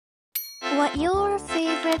what your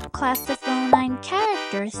favorite Class of 09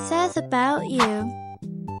 character says about you.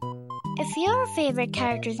 If your favorite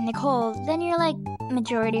character is Nicole, then you're like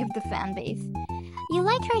majority of the fan base. You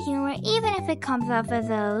like her humor even if it comes off as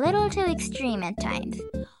a little too extreme at times.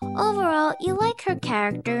 Overall, you like her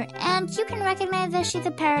character, and you can recognize that she's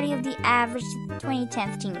a parody of the average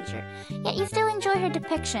 2010s teenager, yet you still enjoy her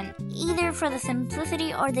depiction, either for the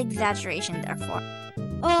simplicity or the exaggeration therefore.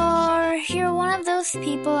 Or you're one of those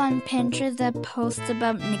people on Pinterest that posts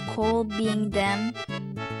about Nicole being them.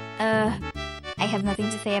 I have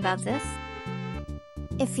nothing to say about this.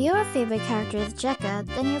 If your favorite character is Jecka,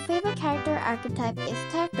 then your favorite character archetype is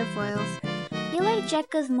character foils. You like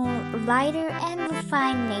Jecka's more lighter and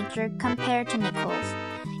refined nature compared to Nicole's,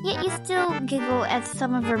 yet you still giggle at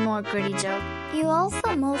some of her more gritty jokes. You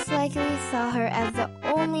also most likely saw her as the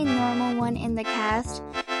only normal one in the cast.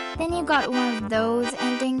 Then you got one of those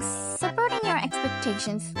endings supporting your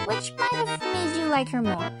expectations, which might have made you like her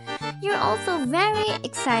more. You're also very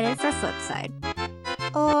excited for Flipside.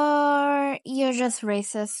 Or you're just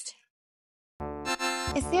racist.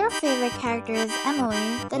 If your favorite character is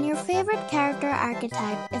Emily, then your favorite character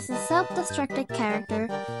archetype is a self-destructive character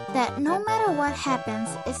that, no matter what happens,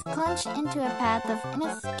 is plunged into a path of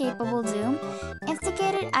inescapable doom,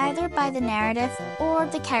 instigated either by the narrative or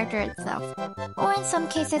the character itself, or in some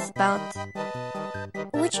cases both.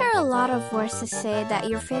 Which are a lot of words to say that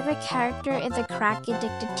your favorite character is a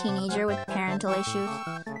crack-addicted teenager with parental issues.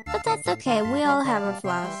 But that's okay, we all have our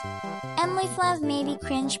flaws. Emily's flaws may be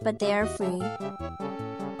cringe, but they are free.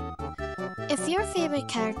 If your favorite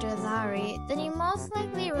character is Ari, then you most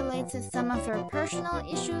likely relate to some of her personal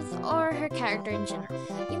issues or her character in general.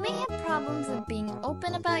 You may have problems with being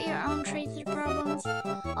open about your own traits or problems.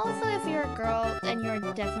 Also, if you're a girl, then you're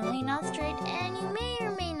definitely not straight, and you may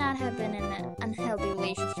or may not have been in an unhealthy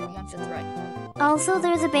relationship once it's right. Also,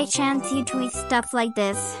 there's a big chance you tweet stuff like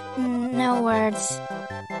this. No words.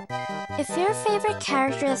 If your favorite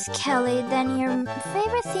character is Kelly, then your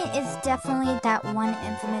favorite scene is definitely that one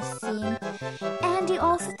infamous scene, and you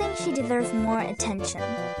also think she deserves more attention.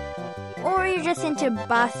 Or you're just into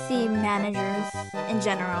bossy managers in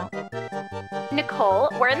general. Nicole,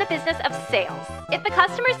 we're in the business of sales. If the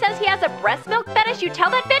customer says he has a breast milk fetish, you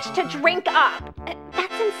tell that bitch to drink up.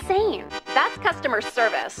 That's insane. That's customer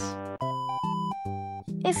service.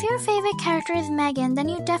 If your favorite character is Megan, then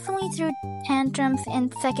you definitely threw tantrums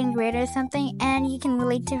in second grade or something, and you can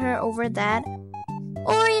relate to her over that.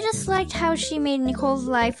 Or you just liked how she made Nicole's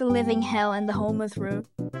life a living hell in the homeless room.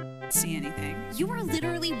 See anything. You were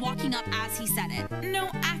literally walking up as he said it. No,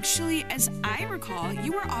 actually, as I recall,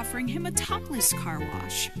 you were offering him a topless car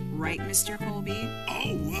wash. Right, Mr. Colby?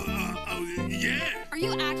 Yeah. Are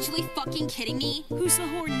you actually fucking kidding me? Who's the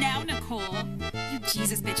whore now, Nicole? You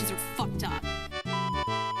Jesus bitches are fucked up.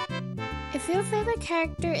 If your favorite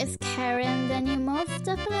character is Karen, then you most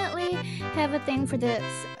definitely have a thing for the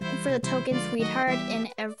token sweetheart in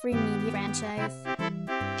every media franchise.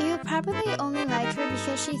 You probably only like her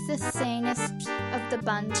because she's the sanest of the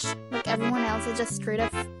bunch, like everyone else is just straight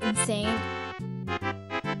up insane.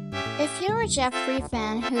 If you're a Jeffery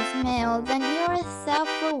fan who's male, then you're a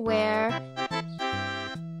self-aware,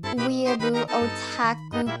 weeaboo,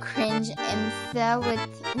 otaku, cringe, incel with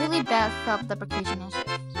really bad self-deprecation issues.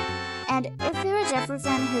 And if you're a Jeffery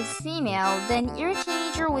fan who's female, then you're a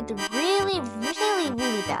teenager with really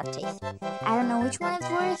bad taste. I don't know which one is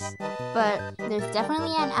worse, but there's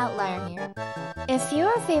definitely an outlier here. If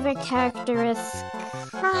your favorite character is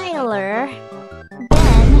Kylar,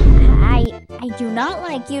 then I do not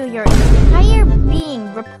like you. Your entire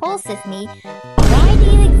being repulses me. Why do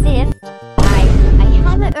you exist? I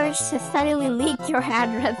have the urge to suddenly leak your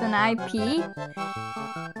address and IP.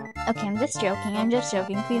 Okay, I'm just joking.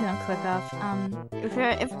 Please don't click off. If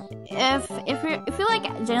you like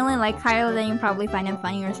genuinely like Kylar, then you probably find him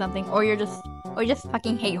funny or something, or you just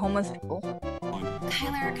fucking hate homeless people.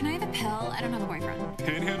 Kylar, can I have a pill? I don't have a boyfriend.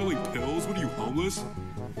 Panhandling pills? What are you, homeless?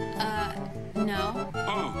 No.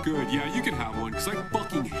 Oh, good. Yeah, you can have one, because I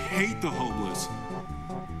fucking hate the homeless.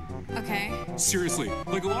 Okay. Seriously,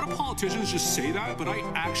 like a lot of politicians just say that, but I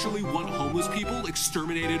actually want homeless people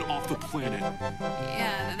exterminated off the planet.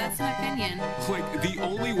 Yeah, that's an opinion. Like, the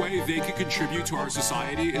only way they can contribute to our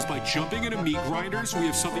society is by jumping into meat grinders so we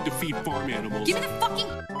have something to feed farm animals. Give me the fucking...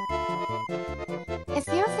 If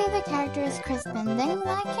your favorite character is Crispin, then you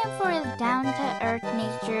like him for his down-to-earth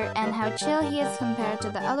nature and how chill he is compared to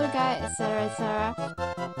the other guy, etc, etc.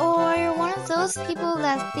 Or you're one of those people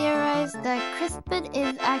that theorize that Crispin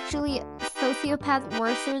is actually a sociopath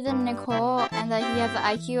worse than Nicole and that he has an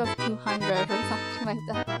IQ of 200 or something like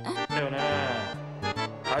that.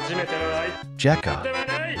 Jecka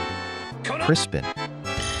Crispin.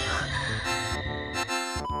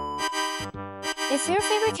 If your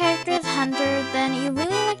favorite character is Hunter, then you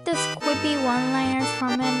really like the quippy one-liners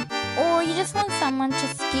from him, or you just want someone to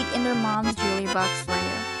sneak in their mom's jewelry box for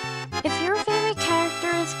you. If your favorite character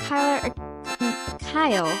is Kylar or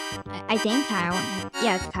Kyle, I think Kyle.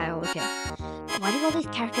 Yeah, it's Kyle, okay. Why do all these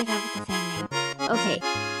characters have the same name? Okay,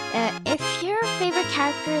 if your favorite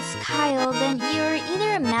character is Kyle, then you're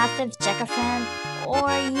either a massive Jecka fan,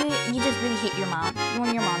 or you just really hate your mom. You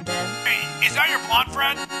want your mom dead. Hey, is that your blonde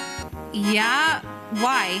friend? Yeah?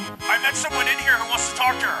 Why? I met someone in here who wants to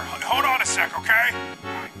talk to her. Hold on a sec, okay?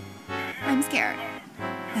 I'm scared.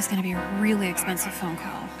 That's gonna be a really expensive phone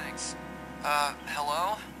call. Thanks.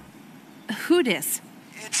 Hello? Who dis?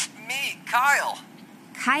 It's me, Kyle.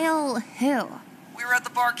 Kyle who? We were at the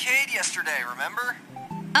barcade yesterday, remember?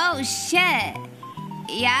 Oh, shit.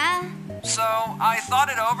 Yeah? So, I thought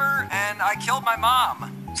it over, and I killed my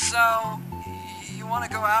mom. So, you want to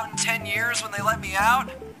go out in 10 years when they let me out?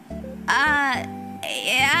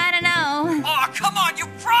 Yeah, I don't know. Oh, come on, you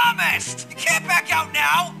promised! You can't back out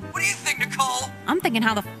now! What do you think, Nicole? I'm thinking,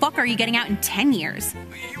 how the fuck are you getting out in 10 years?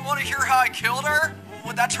 You want to hear how I killed her?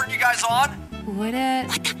 Would that turn you guys on? Would it?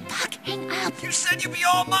 What the fuck? Hang up. You said you'd be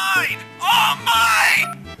all mine! All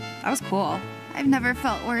mine! That was cool. I've never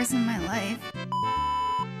felt worse in my life.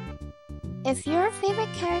 If your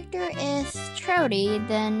favorite character is Trody,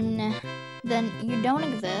 then you don't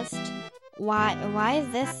exist. Why is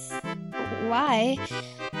this? Why?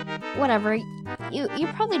 Whatever. You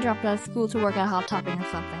probably dropped out of school to work at Hot Topping or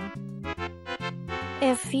something.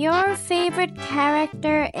 If your favorite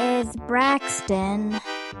character is Braxton,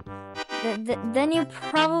 then you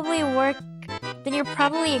probably work. Then you're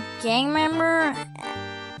probably a gang member,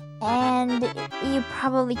 and you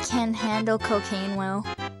probably can't handle cocaine well.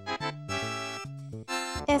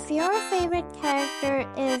 If your favorite character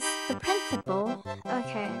is the principal,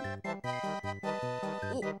 okay.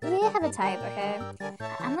 You have a type, okay?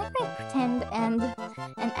 I'm not gonna pretend and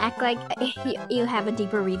act like you have a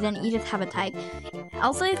deeper reason. You just have a type.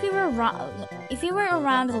 Also, if you were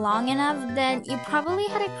around long enough, then you probably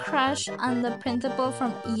had a crush on the principal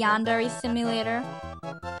from Yandere Simulator.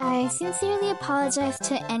 I sincerely apologize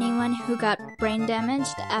to anyone who got brain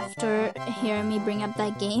damaged after hearing me bring up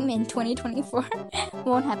that game in 2024.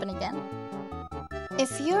 Won't happen again.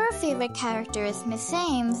 If your favorite character is Miss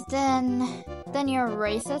Ames, then you're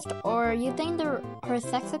racist, or you think her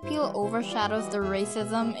sex appeal overshadows the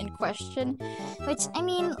racism in question. Which, I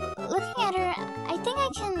mean, looking at her, I think I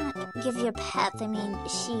can give you a pass. I mean,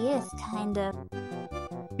 she is kinda...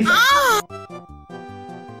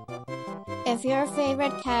 If your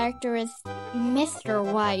favorite character is Mr.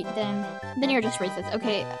 White, then you're just racist.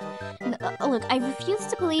 Okay, look, I refuse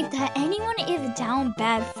to believe that anyone is down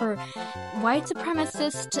bad for white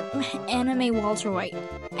supremacist anime Walter White.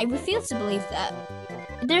 I refuse to believe that.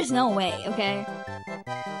 There's no way, okay?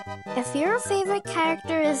 If your favorite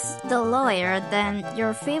character is the lawyer, then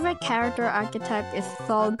your favorite character archetype is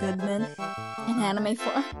Saul Goodman in anime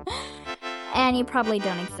form. And you probably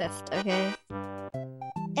don't exist, okay?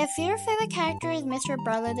 If your favorite character is Mr.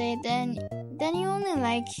 Barladay, then you only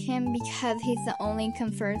like him because he's the only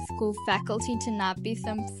confirmed school faculty to not be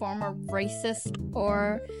some form of racist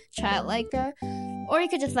or child liker. Or you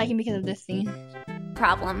could just like him because of this scene.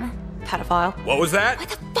 Problem. Pedophile. What was that? What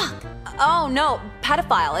the fuck? Oh no,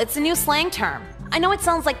 pedophile. It's a new slang term. I know it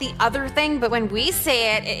sounds like the other thing, but when we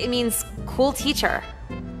say it, it means cool teacher.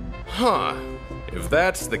 Huh. If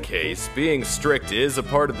that's the case, being strict is a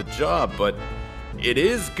part of the job, but it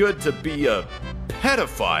is good to be a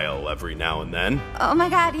pedophile every now and then. Oh my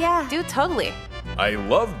god, yeah. Dude, totally. I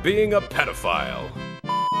love being a pedophile.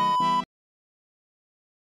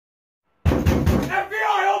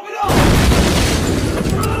 FBI, open up!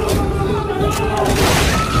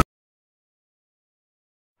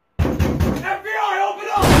 FBI, open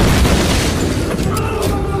up!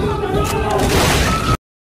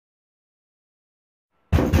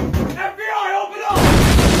 FBI, open up!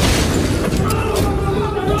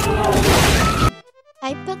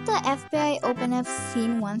 I put the FBI Open Up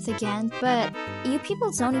scene once again, but you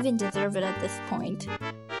people don't even deserve it at this point.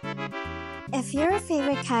 If your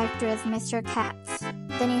favorite character is Mr. Katz,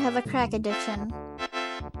 then you have a crack addiction.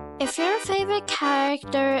 If your favorite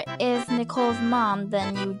character is Nicole's mom,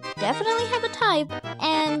 then you definitely have a type,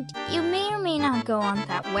 and you may or may not go on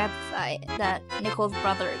that website that Nicole's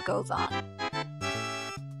brother goes on.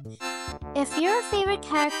 If your favorite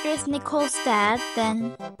character is Nicole's dad,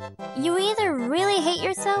 then you either really hate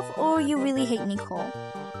yourself or you really hate Nicole.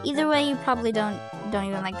 Either way, you probably don't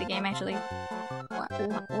even like the game, actually.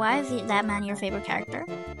 Why is that man your favorite character?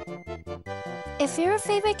 If If your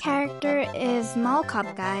favorite character is Mall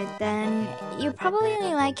Cop Guy, then you probably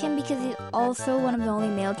only like him because he's also one of the only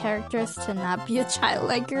male characters to not be a child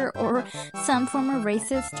liker or some form of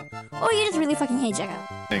racist, or you just really fucking hate Jecka.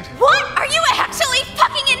 What? Are you actually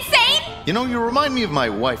fucking insane? You know, you remind me of my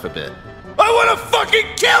wife a bit. I wanna fucking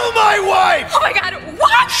kill my wife! Oh my god,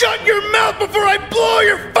 what? Shut your mouth before I blow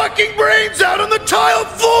your fucking brains out on the tile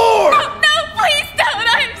floor! No, please don't.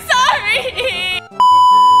 I'm sorry.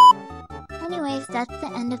 Anyways, that's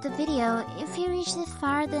the end of the video. If you reached this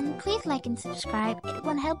far, then please like and subscribe. It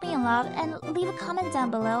would help me a lot, and leave a comment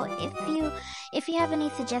down below if you have any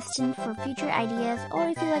suggestions for future ideas, or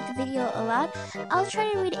if you like the video a lot. I'll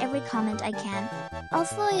try to read every comment I can.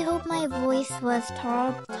 Also, I hope my voice was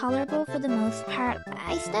tolerable for the most part.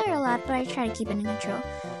 I stutter a lot, but I try to keep it in control.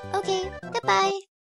 Okay, goodbye!